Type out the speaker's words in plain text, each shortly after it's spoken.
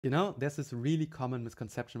You know, there's this really common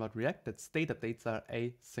misconception about React that state updates are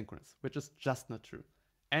asynchronous, which is just not true.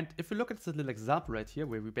 And if we look at this little example right here,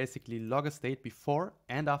 where we basically log a state before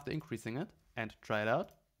and after increasing it and try it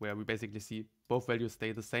out, where we basically see both values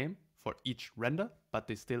stay the same for each render, but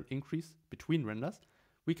they still increase between renders,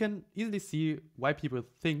 we can easily see why people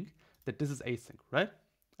think that this is async, right?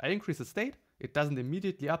 I increase a state, it doesn't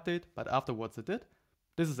immediately update, but afterwards it did.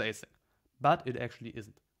 This is async, but it actually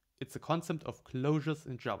isn't. It's a concept of closures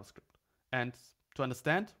in JavaScript. And to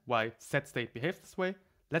understand why setState behaves this way,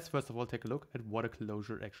 let's first of all take a look at what a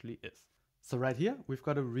closure actually is. So right here, we've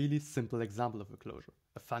got a really simple example of a closure.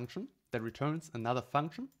 A function that returns another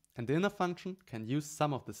function, and the inner function can use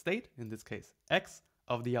some of the state, in this case x,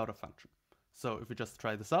 of the outer function. So if we just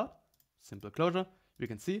try this out, simple closure, we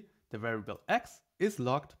can see the variable x is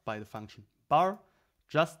logged by the function bar,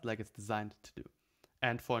 just like it's designed to do.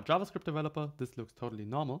 And for a JavaScript developer, this looks totally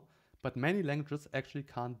normal, but many languages actually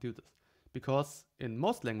can't do this, because in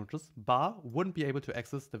most languages, bar wouldn't be able to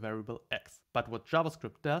access the variable x. But what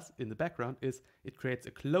JavaScript does in the background is it creates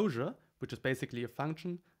a closure, which is basically a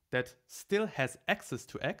function that still has access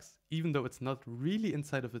to x, even though it's not really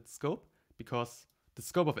inside of its scope, because the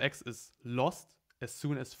scope of x is lost as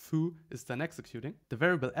soon as foo is done executing. The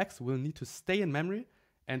variable x will need to stay in memory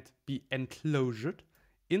and be enclosed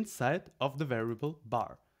inside of the variable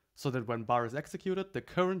bar, so that when bar is executed, the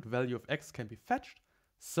current value of x can be fetched,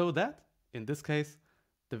 so that, in this case,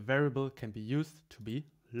 the variable can be used to be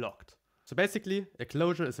logged. So basically, a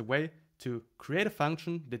closure is a way to create a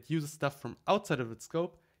function that uses stuff from outside of its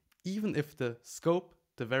scope, even if the scope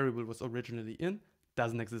the variable was originally in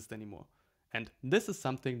doesn't exist anymore. And this is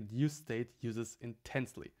something that UseState uses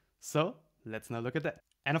intensely. So let's now look at that.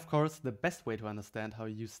 And of course, the best way to understand how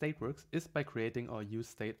UseState works is by creating our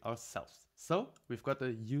UseState ourselves. So we've got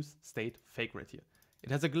a UseState fake right here.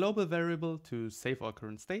 It has a global variable to save our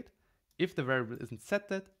current state. If the variable isn't set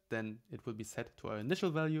that, then it will be set to our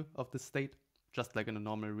initial value of the state, just like in a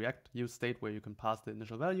normal React UseState where you can pass the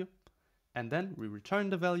initial value. And then we return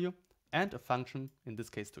the value and a function, in this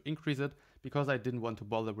case to increase it, because I didn't want to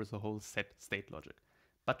bother with the whole set state logic.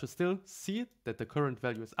 But to still see that the current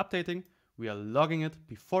value is updating, we are logging it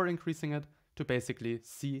before increasing it to basically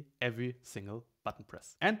see every single button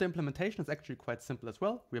press. And the implementation is actually quite simple as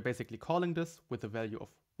well. We are basically calling this with a value of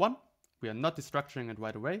 1. We are not destructuring it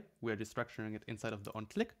right away. We are destructuring it inside of the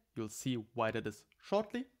onClick. You'll see why that is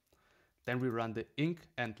shortly. Then we run the inc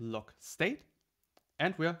and log state.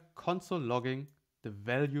 And we are console logging the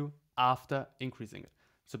value after increasing it.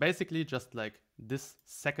 So basically, just like this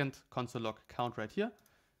second console log count right here,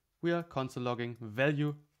 we are console logging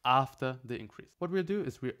value after the increase. What we'll do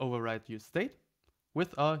is we override UseState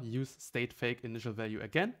with our UseState fake initial value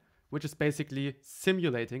again, which is basically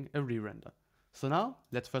simulating a re-render. So now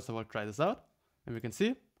let's first of all try this out, and we can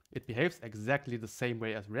see it behaves exactly the same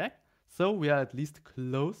way as React. So we are at least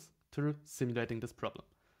close to simulating this problem.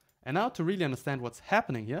 And now to really understand what's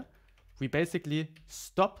happening here, we basically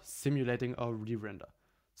stop simulating our re-render.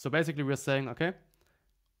 So basically we're saying, okay,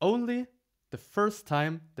 only the first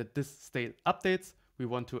time that this state updates, we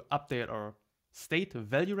want to update our state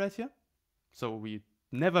value right here. So we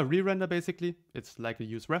never re-render basically. It's like a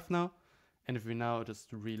useRef now. And if we now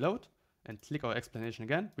just reload and click our explanation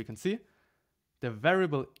again, we can see the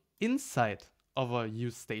variable inside of our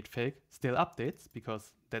UseState fake still updates,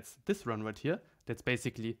 because that's this run right here. That's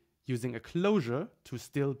basically using a closure to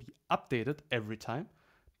still be updated every time.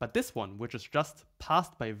 But this one, which is just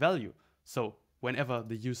passed by value, so whenever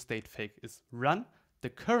the UseState fake is run, the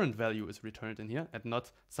current value is returned in here and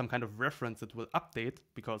not some kind of reference that will update,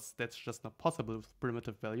 because that's just not possible with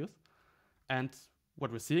primitive values. And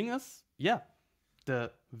what we're seeing is, yeah,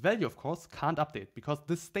 the value of course can't update because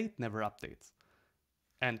this state never updates.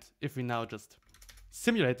 And if we now just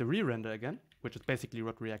simulate the re-render again, which is basically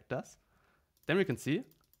what React does, then we can see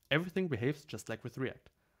everything behaves just like with React.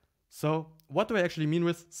 So what do I actually mean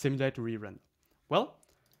with simulate re-render? Well,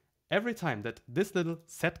 every time that this little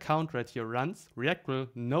set count right here runs, React will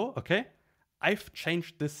know, okay, I've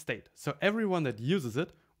changed this state. So everyone that uses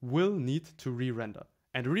it will need to re-render.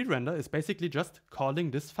 And re-render is basically just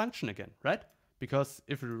calling this function again, right? Because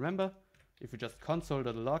if you remember, if we just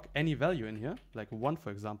console.log any value in here, like 1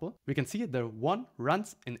 for example, we can see the 1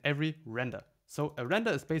 runs in every render. So a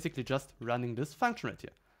render is basically just running this function right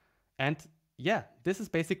here. And yeah, this is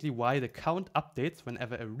basically why the count updates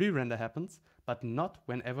whenever a re-render happens, but not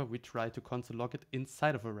whenever we try to console log it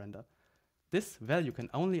inside of a render. This value can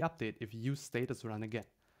only update if UseState is run again.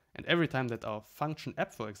 And every time that our function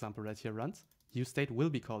app, for example, right here runs, UseState will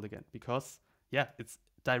be called again, because yeah, it's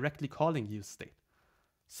directly calling UseState.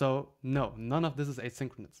 So no, none of this is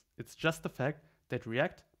asynchronous. It's just the fact that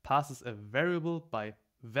React passes a variable by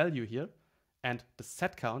value here, and the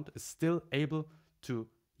set count is still able to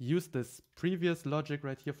use this previous logic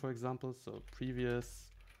right here, for example. So previous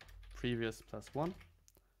plus 1,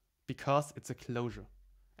 because it's a closure.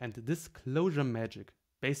 And this closure magic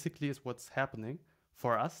basically is what's happening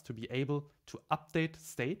for us to be able to update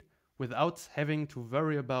state without having to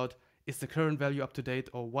worry about, is the current value up to date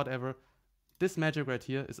or whatever. This magic right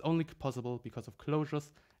here is only possible because of closures,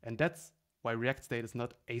 and that's why React State is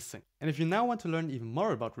not async. And if you now want to learn even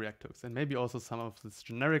more about React hooks and maybe also some of this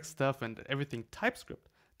generic stuff and everything TypeScript,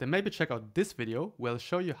 then maybe check out this video where I'll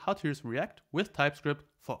show you how to use React with TypeScript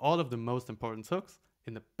for all of the most important hooks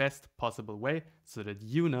in the best possible way so that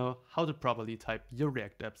you know how to properly type your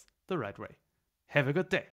React apps the right way. Have a good day.